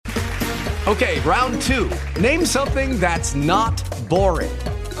Okay, round two. Name something that's not boring.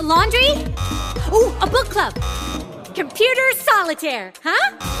 A laundry? Ooh, a book club. Computer solitaire,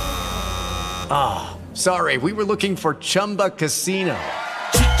 huh? Ah, sorry, we were looking for Chumba Casino.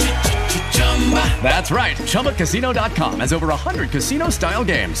 That's right, ChumbaCasino.com has over 100 casino-style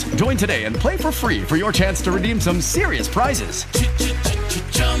games. Join today and play for free for your chance to redeem some serious prizes.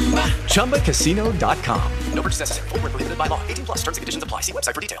 ChumbaCasino.com. No purchase necessary. Void where prohibited by law. 18 plus. Terms and conditions apply. See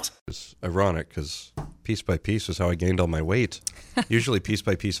website for details. It's ironic because piece by piece was how I gained all my weight. Usually piece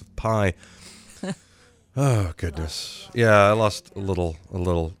by piece of pie. Oh, goodness. Yeah, I lost a little.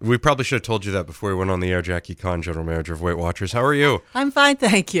 We probably should have told you that before we went on the air. Jackie Conn, General Manager of Weight Watchers. How are you? I'm fine,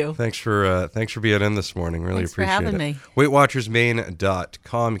 thank you. Thanks for being in this morning. Really Thanks appreciate for having it. me.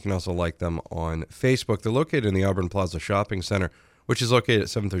 WeightWatchersMaine.com. You can also like them on Facebook. They're located in the Auburn Plaza Shopping Center, which is located at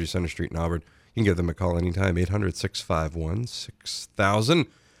 730 Center Street in Auburn. You can give them a call anytime, 800-651-6000.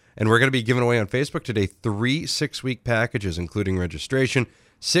 And we're going to be giving away on Facebook today 3 6-week packages, including registration,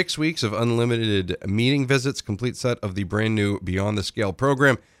 6 weeks of unlimited meeting visits, complete set of the brand new Beyond the Scale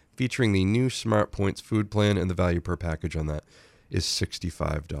program, featuring the new Smart Points food plan, and the value per package on that is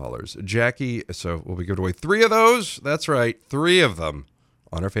 $65. Jackie, so we'll be giving away 3 of those. That's right, 3 of them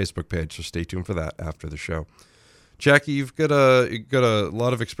on our Facebook page, so stay tuned for that after the show. Jackie, you've got a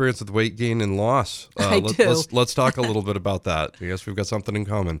lot of experience with weight gain and loss. I do. Let's talk a little bit about that. I guess we've got something in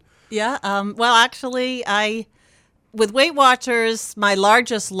common. Yeah. Well, actually, with Weight Watchers, my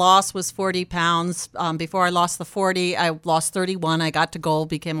largest loss was 40 pounds. Before I lost the 40, I lost 31. I got to goal,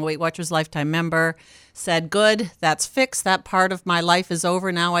 became a Weight Watchers lifetime member. Said, good, that's fixed. That part of my life is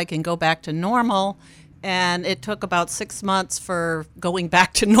over. Now I can go back to normal. And it took about 6 months for going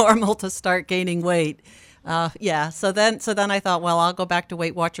back to normal to start gaining weight. So then I thought, well, I'll go back to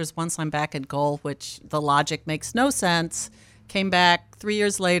Weight Watchers once I'm back at goal, which the logic makes no sense. Came back 3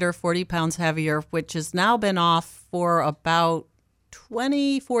 years later, 40 pounds heavier, which has now been off for about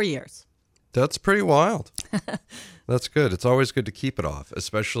 24 years. That's pretty wild. That's good. It's always good to keep it off,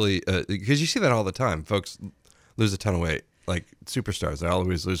 especially because you see that all the time. Folks lose a ton of weight. Like superstars, they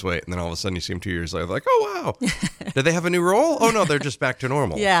always lose weight, and then all of a sudden you see them 2 years later, like, oh, wow, did they have a new role? Oh, no, they're just back to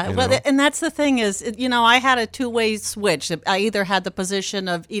normal. Yeah, well, and that's the thing is, I had a two-way switch. I either had the position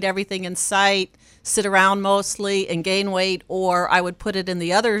of eat everything in sight, sit around mostly, and gain weight, or I would put it in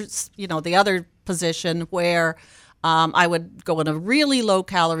the other position where I would go on a really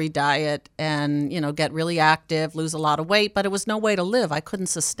low-calorie diet and, get really active, lose a lot of weight, but it was no way to live. I couldn't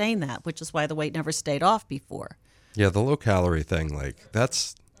sustain that, which is why the weight never stayed off before. Yeah, the low-calorie thing, like,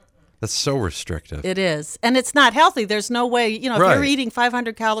 that's so restrictive. It is. And it's not healthy. There's no way, if Right. you're eating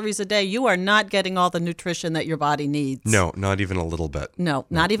 500 calories a day, you are not getting all the nutrition that your body needs. No, not even a little bit. No,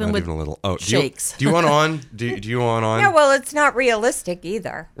 not even with a little. Oh, shakes. Do you want on? Do you want on? Yeah, well, it's not realistic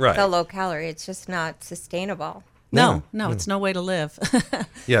either. Right. The low calorie, it's just not sustainable. No, it's no way to live.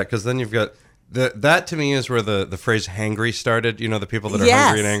 Yeah, because then you've got that to me is where the phrase hangry started. The people that are Yes,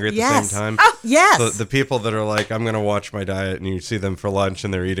 hungry and angry at the same time. Oh, yes. So the people that are like, I'm going to watch my diet, and you see them for lunch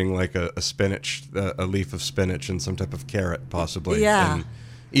and they're eating like a leaf of spinach and some type of carrot possibly. Yeah. And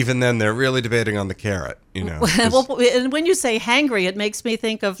even then they're really debating on the carrot, Well, and when you say hangry, it makes me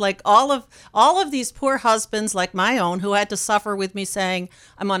think of like all of these poor husbands like my own who had to suffer with me saying,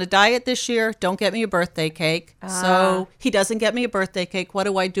 I'm on a diet this year, don't get me a birthday cake. So he doesn't get me a birthday cake. What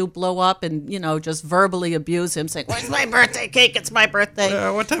do I do? Blow up and, just verbally abuse him saying, where's my birthday cake? It's my birthday.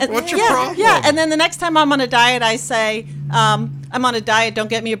 Yeah, what's your problem? Yeah, and then the next time I'm on a diet, I say, I'm on a diet, don't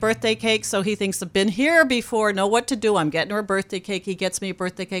get me a birthday cake. So he thinks I've been here before, know what to do. I'm getting her a birthday cake. He gets me a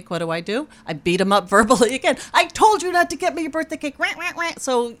birthday cake. What do? I beat him up verbally again. I told you not to get me a birthday cake.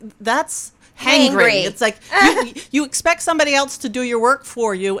 So that's hangry. It's like you expect somebody else to do your work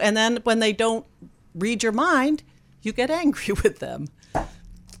for you, and then when they don't read your mind, you get angry with them.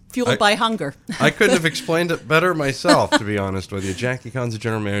 Fueled by hunger. I couldn't have explained it better myself, to be honest with you. Jackie Conn's the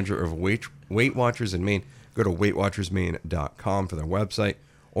general manager of Weight Watchers in Maine. Go to WeightWatchersMaine.com for their website,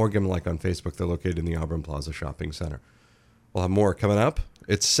 or give them a like on Facebook. They're located in the Auburn Plaza Shopping Center. We'll have more coming up.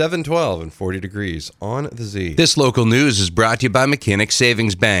 It's 7:12 and 40 degrees on the Z. This local news is brought to you by Mechanic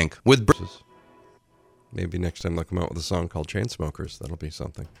Savings Bank. Maybe next time they'll come out with a song called Chainsmokers. That'll be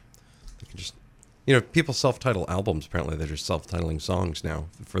something. They can just, people self-title albums. Apparently, they're just self-titling songs now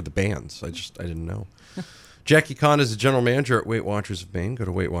for the bands. I didn't know. Jackie Conn is the general manager at Weight Watchers of Maine. Go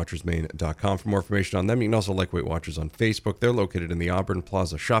to WeightWatchersMaine.com for more information on them. You can also like Weight Watchers on Facebook. They're located in the Auburn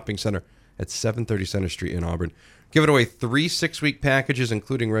Plaza Shopping Center at 730 Center Street in Auburn. Giving away 3 6-week packages,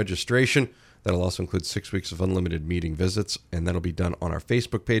 including registration. That'll also include 6 weeks of unlimited meeting visits, and that'll be done on our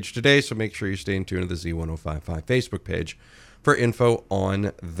Facebook page today, so make sure you stay in tune to the Z1055 Facebook page for info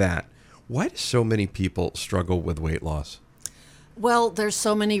on that. Why do so many people struggle with weight loss? Well, there's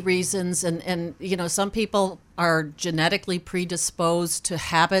so many reasons, and some people are genetically predisposed to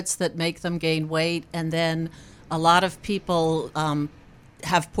habits that make them gain weight, and then a lot of people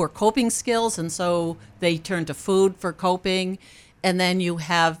have poor coping skills, and so they turn to food for coping. And then you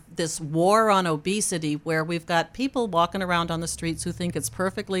have this war on obesity where we've got people walking around on the streets who think it's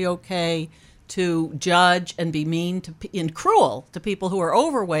perfectly okay to judge and be mean and cruel to people who are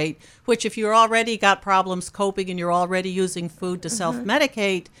overweight, which if you're already got problems coping and you're already using food to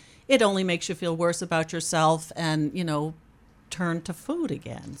self-medicate, it only makes you feel worse about yourself and, turn to food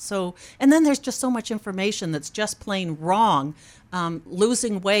again. So, and then there's just so much information that's just plain wrong.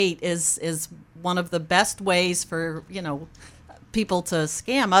 Losing weight is one of the best ways for, people to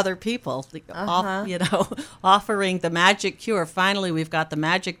scam other people, offering the magic cure. Finally, we've got the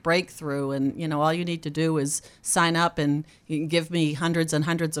magic breakthrough, and all you need to do is sign up, and you can give me hundreds and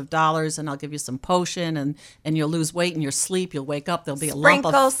hundreds of dollars, and I'll give you some potion, and you'll lose weight in your sleep. You'll wake up, there'll be a lump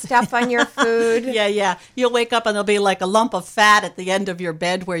of sprinkle stuff on your food. Yeah. You'll wake up, and there'll be like a lump of fat at the end of your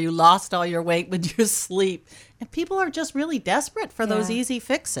bed where you lost all your weight when you sleep. And people are just really desperate for those easy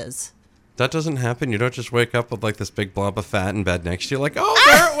fixes. That doesn't happen. You don't just wake up with like this big blob of fat in bed next to you, like, oh,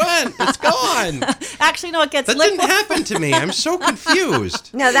 there it went. It's gone. Actually, no, it gets that liquid. didn't happen to me. I'm so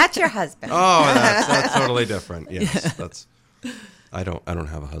confused. No, that's your husband. Oh, that's totally different. Yes, that's. I don't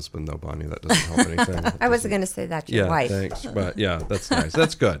have a husband though, Bonnie. That doesn't help anything. I wasn't going to say that's your wife. Thanks, but yeah, that's nice.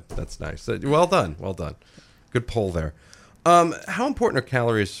 That's good. That's nice. Well done. Good poll there. How important are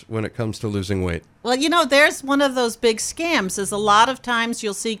calories when it comes to losing weight? Well, there's one of those big scams is a lot of times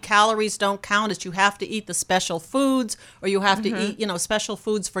you'll see calories don't count as you have to eat the special foods or you have to eat, special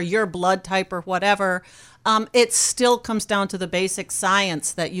foods for your blood type or whatever. It still comes down to the basic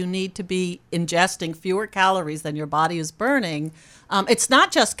science that you need to be ingesting fewer calories than your body is burning. It's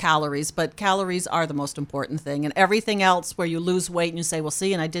not just calories, but calories are the most important thing. And everything else where you lose weight and you say, well,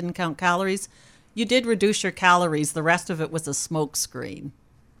 see, and I didn't count calories. You did reduce your calories. The rest of it was a smoke screen.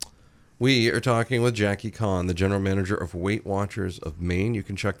 We are talking with Jackie Conn, the general manager of Weight Watchers of Maine. You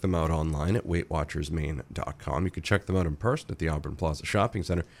can check them out online at weightwatchersmaine.com. You can check them out in person at the Auburn Plaza Shopping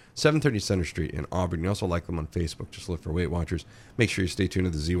Center, 730 Center Street in Auburn. You also like them on Facebook. Just look for Weight Watchers. Make sure you stay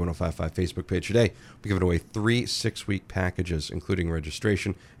tuned to the Z1055 Facebook page today. We're giving away 3 6-week packages, including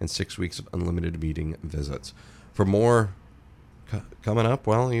registration and 6 weeks of unlimited meeting visits. For more coming up,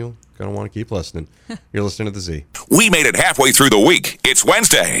 well, you're going to want to keep listening. You're listening to The Z. We made it halfway through the week. It's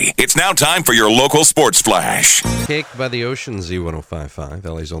Wednesday. It's now time for your local sports flash. Cake by the Ocean, Z1055,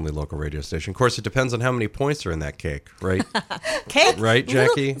 LA's only local radio station. Of course, it depends on how many points are in that cake, right? Cake? Right,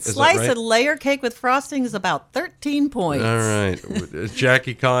 Jackie? Is Slice that right? and layer cake with frosting is about 13 points. All right.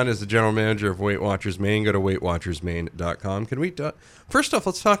 Jackie Conn is the general manager of Weight Watchers Maine. Go to weightwatchersmaine.com. Can we first off,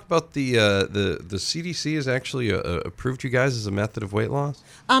 let's talk about the CDC has actually approved you guys as a method of weight loss?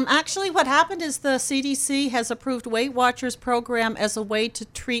 Actually, what happened is the CDC has approved Weight Watchers program as a way to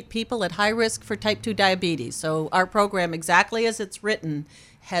treat people at high risk for type 2 diabetes. So our program, exactly as it's written,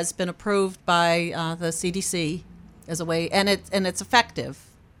 has been approved by the CDC as a way, and it's effective.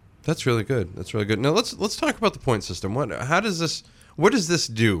 That's really good. Now let's talk about the point system. What does this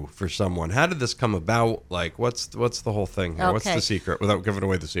do for someone? How did this come about? Like, what's the whole thing here? Okay. What's the secret? Without giving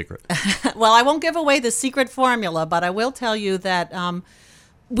away the secret. Well, I won't give away the secret formula, but I will tell you that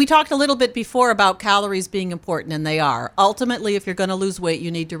we talked a little bit before about calories being important, and they are. Ultimately, if you're going to lose weight,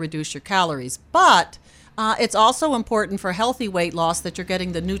 you need to reduce your calories. But it's also important for healthy weight loss that you're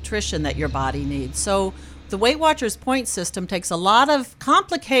getting the nutrition that your body needs. So the Weight Watchers point system takes a lot of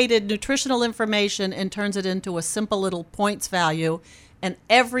complicated nutritional information and turns it into a simple little points value. And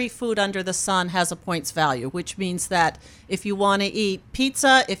every food under the sun has a points value, which means that if you want to eat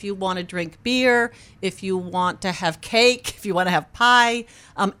pizza, if you want to drink beer, if you want to have cake, if you want to have pie,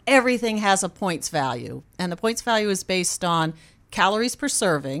 everything has a points value. And the points value is based on calories per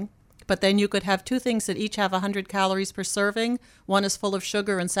serving. But then you could have 2 things that each have 100 calories per serving. One is full of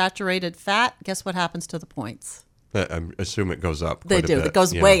sugar and saturated fat. Guess what happens to the points? I assume it goes up. They do. It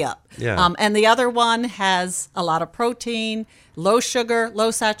goes way up. Yeah. And the other one has a lot of protein, low sugar,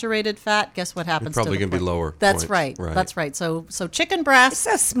 low saturated fat. Guess what happens? Probably to the going to be lower. That's points. right. That's right. So chicken breast.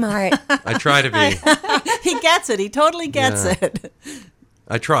 So smart. I try to be. He gets it. He totally gets it.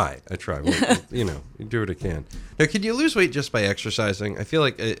 I try. Well, you do what I can. Now, can you lose weight just by exercising? I feel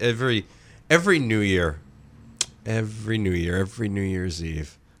like every New Year, every New Year's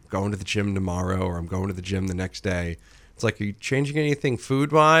Eve, going to the gym tomorrow, or I'm going to the gym the next day. It's like, are you changing anything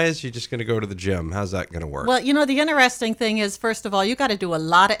food-wise? You're just going to go to the gym. How's that going to work? Well, the interesting thing is, first of all, you got to do a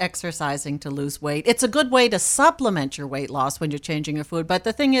lot of exercising to lose weight. It's a good way to supplement your weight loss when you're changing your food. But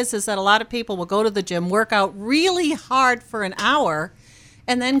the thing is that a lot of people will go to the gym, work out really hard for an hour,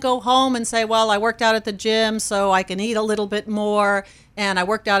 and then go home and say, well, I worked out at the gym so I can eat a little bit more. And I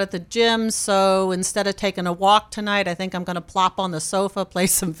worked out at the gym, so instead of taking a walk tonight, I think I'm going to plop on the sofa, play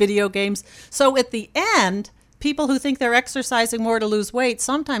some video games. So at the end, people who think they're exercising more to lose weight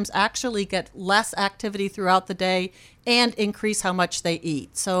sometimes actually get less activity throughout the day and increase how much they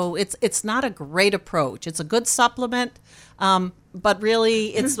eat. So it's not a great approach. It's a good supplement, but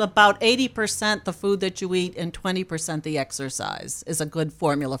really it's about 80% the food that you eat and 20% the exercise is a good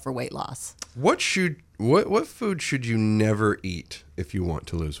formula for weight loss. What food should you never eat if you want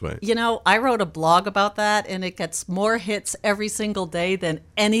to lose weight? I wrote a blog about that, and it gets more hits every single day than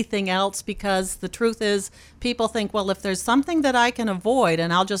anything else, because the truth is people think, well, if there's something that I can avoid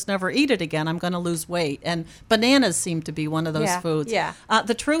and I'll just never eat it again, I'm going to lose weight. And bananas seem to be one of those foods. Yeah.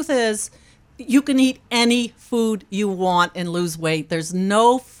 The truth is you can eat any food you want and lose weight. There's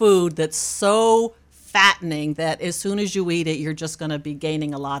no food that's so fattening that as soon as you eat it, you're just going to be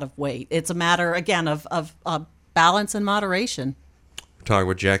gaining a lot of weight. It's a matter, again, of balance and moderation. We're talking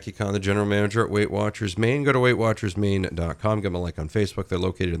with Jackie Conn, the general manager at Weight Watchers Maine. Go to weightwatchersmaine.com. Give them a like on Facebook. They're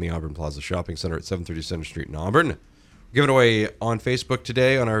located in the Auburn Plaza Shopping Center at 730 Center Street in Auburn. We're giving away on Facebook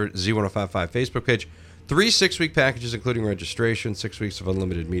today on our Z1055 Facebook page 3 6-week packages, including registration, 6 weeks of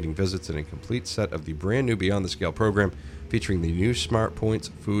unlimited meeting visits, and a complete set of the brand new Beyond the Scale program featuring the new Smart Points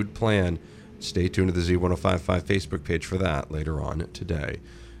food plan. Stay tuned to the Z1055 Facebook page for that later on today.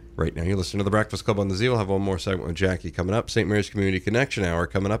 Right now, you're listening to The Breakfast Club on the Z. We'll have one more segment with Jackie coming up. St. Mary's Community Connection Hour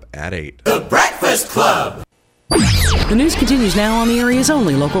coming up at 8. The Breakfast Club. The news continues now on the area's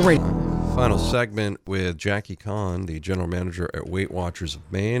only local radio. Final segment with Jackie Conn, the general manager at Weight Watchers of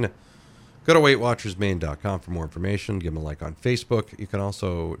Maine. Go to weightwatchersmaine.com for more information. Give them a like on Facebook. You can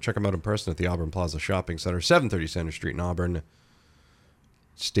also check them out in person at the Auburn Plaza Shopping Center, 730 Center Street in Auburn.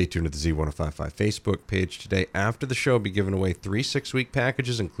 Stay tuned to the Z1055 Facebook page today. After the show, I'll be giving away 3 6-week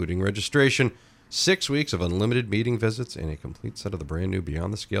packages, including registration, 6 weeks of unlimited meeting visits, and a complete set of the brand new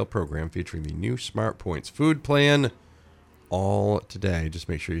Beyond the Scale program featuring the new Smart Points food plan. All today. Just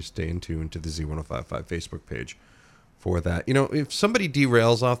make sure you stay in tune to the Z1055 Facebook page for that. If somebody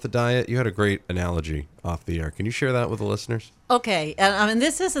derails off the diet, you had a great analogy off the air. Can you share that with the listeners? Okay, and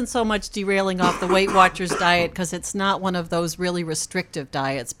this isn't so much derailing off the Weight Watchers diet because it's not one of those really restrictive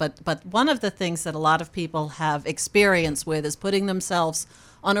diets, but one of the things that a lot of people have experience with is putting themselves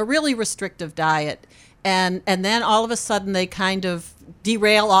on a really restrictive diet, and then all of a sudden they kind of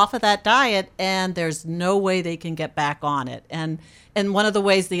derail off of that diet, and there's no way they can get back on it. And one of the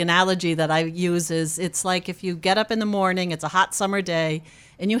ways, the analogy that I use is it's like if you get up in the morning, it's a hot summer day,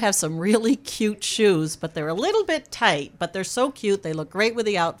 and you have some really cute shoes, but they're a little bit tight, but they're so cute. They look great with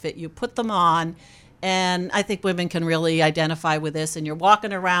the outfit. You put them on, and I think women can really identify with this. And you're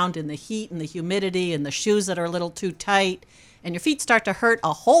walking around in the heat and the humidity and the shoes that are a little too tight, and your feet start to hurt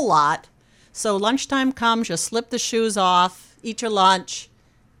a whole lot. So lunchtime comes, you slip the shoes off, eat your lunch,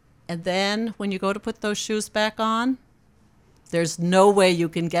 and then when you go to put those shoes back on, there's no way you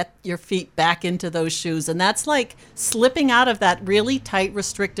can get your feet back into those shoes. And that's like slipping out of that really tight,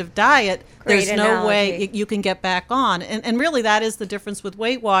 restrictive diet. Great There's no way analogy. you can get back on. And really that is the difference with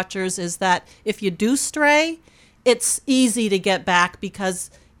Weight Watchers, is that if you do stray, it's easy to get back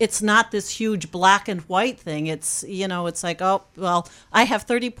because it's not this huge black and white thing. It's, it's like, oh, well, I have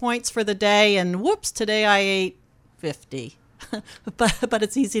 30 points for the day, and whoops, today I ate 50. but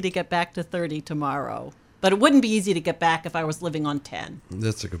it's easy to get back to 30 tomorrow. But it wouldn't be easy to get back if I was living on 10.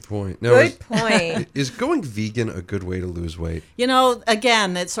 That's a good point. Good point. Is going vegan a good way to lose weight?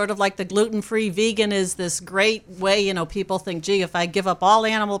 Again, it's sort of like the gluten-free vegan is this great way. People think, gee, if I give up all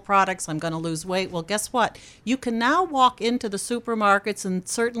animal products, I'm going to lose weight. Well, guess what? You can now walk into the supermarkets and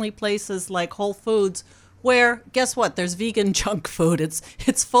certainly places like Whole Foods where, guess what? There's vegan junk food.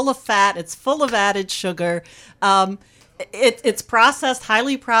 It's full of fat. It's full of added sugar. It's processed,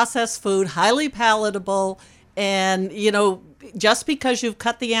 highly processed food, highly palatable, and, just because you've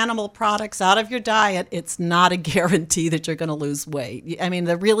cut the animal products out of your diet, it's not a guarantee that you're going to lose weight. I mean,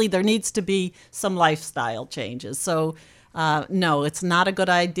 there needs to be some lifestyle changes. So, no, it's not a good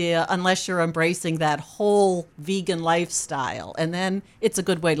idea unless you're embracing that whole vegan lifestyle, and then it's a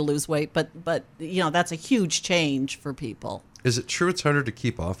good way to lose weight. But that's a huge change for people. Is it true it's harder to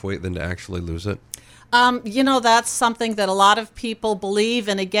keep off weight than to actually lose it? That's something that a lot of people believe.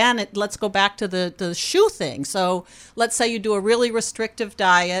 And again, let's go back to the shoe thing. So let's say you do a really restrictive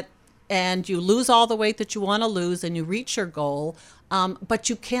diet and you lose all the weight that you want to lose and you reach your goal, but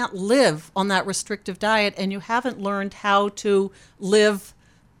you can't live on that restrictive diet and you haven't learned how to live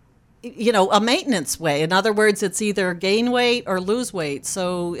a maintenance way. In other words, it's either gain weight or lose weight.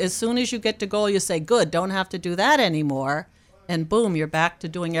 So as soon as you get to goal, you say, good, don't have to do that anymore. And boom, you're back to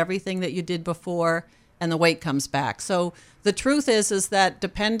doing everything that you did before and the weight comes back. So the truth is that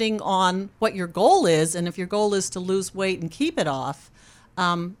depending on what your goal is, and if your goal is to lose weight and keep it off,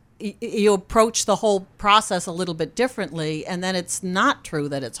 you approach the whole process a little bit differently. And then it's not true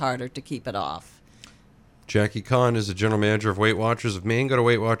that it's harder to keep it off. Jackie Conn is the general manager of Weight Watchers of Maine. Go to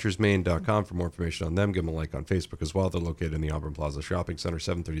weightwatchersmaine.com for more information on them. Give them a like on Facebook as well. They're located in the Auburn Plaza Shopping Center,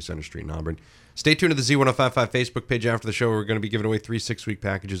 730 Center Street in Auburn. Stay tuned to the Z1055 Facebook page after the show. We're going to be giving away 3 6-week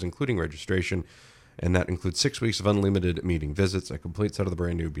packages, including registration. And that includes 6 weeks of unlimited meeting visits, a complete set of the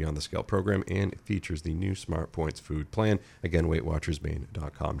brand new Beyond the Scale program, and it features the new Smart Points food plan. Again,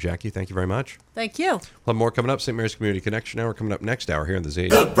 weightwatchersmaine.com. Jackie, thank you very much. Thank you. We'll have more coming up. St. Mary's Community Connection Hour coming up next hour here on the Z.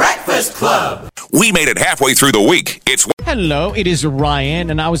 The Breakfast Club. We made it halfway through the week. It's Hello, it is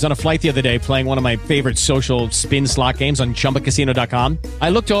Ryan, and I was on a flight the other day playing one of my favorite social spin slot games on ChumbaCasino.com. I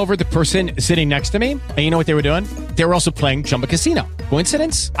looked over at the person sitting next to me, and you know what they were doing? They were also playing Chumba Casino.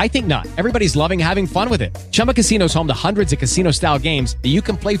 Coincidence? I think not. Everybody's loving having fun with it. Chumba Casino is home to hundreds of casino-style games that you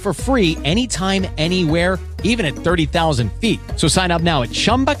can play for free anytime, anywhere, even at 30,000 feet. So sign up now at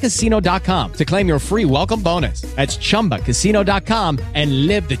ChumbaCasino.com to claim your free welcome bonus. That's ChumbaCasino.com and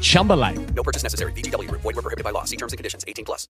live the Chumba life. No purchase necessary. VGW. Void where prohibited by law. See terms and conditions. 18+.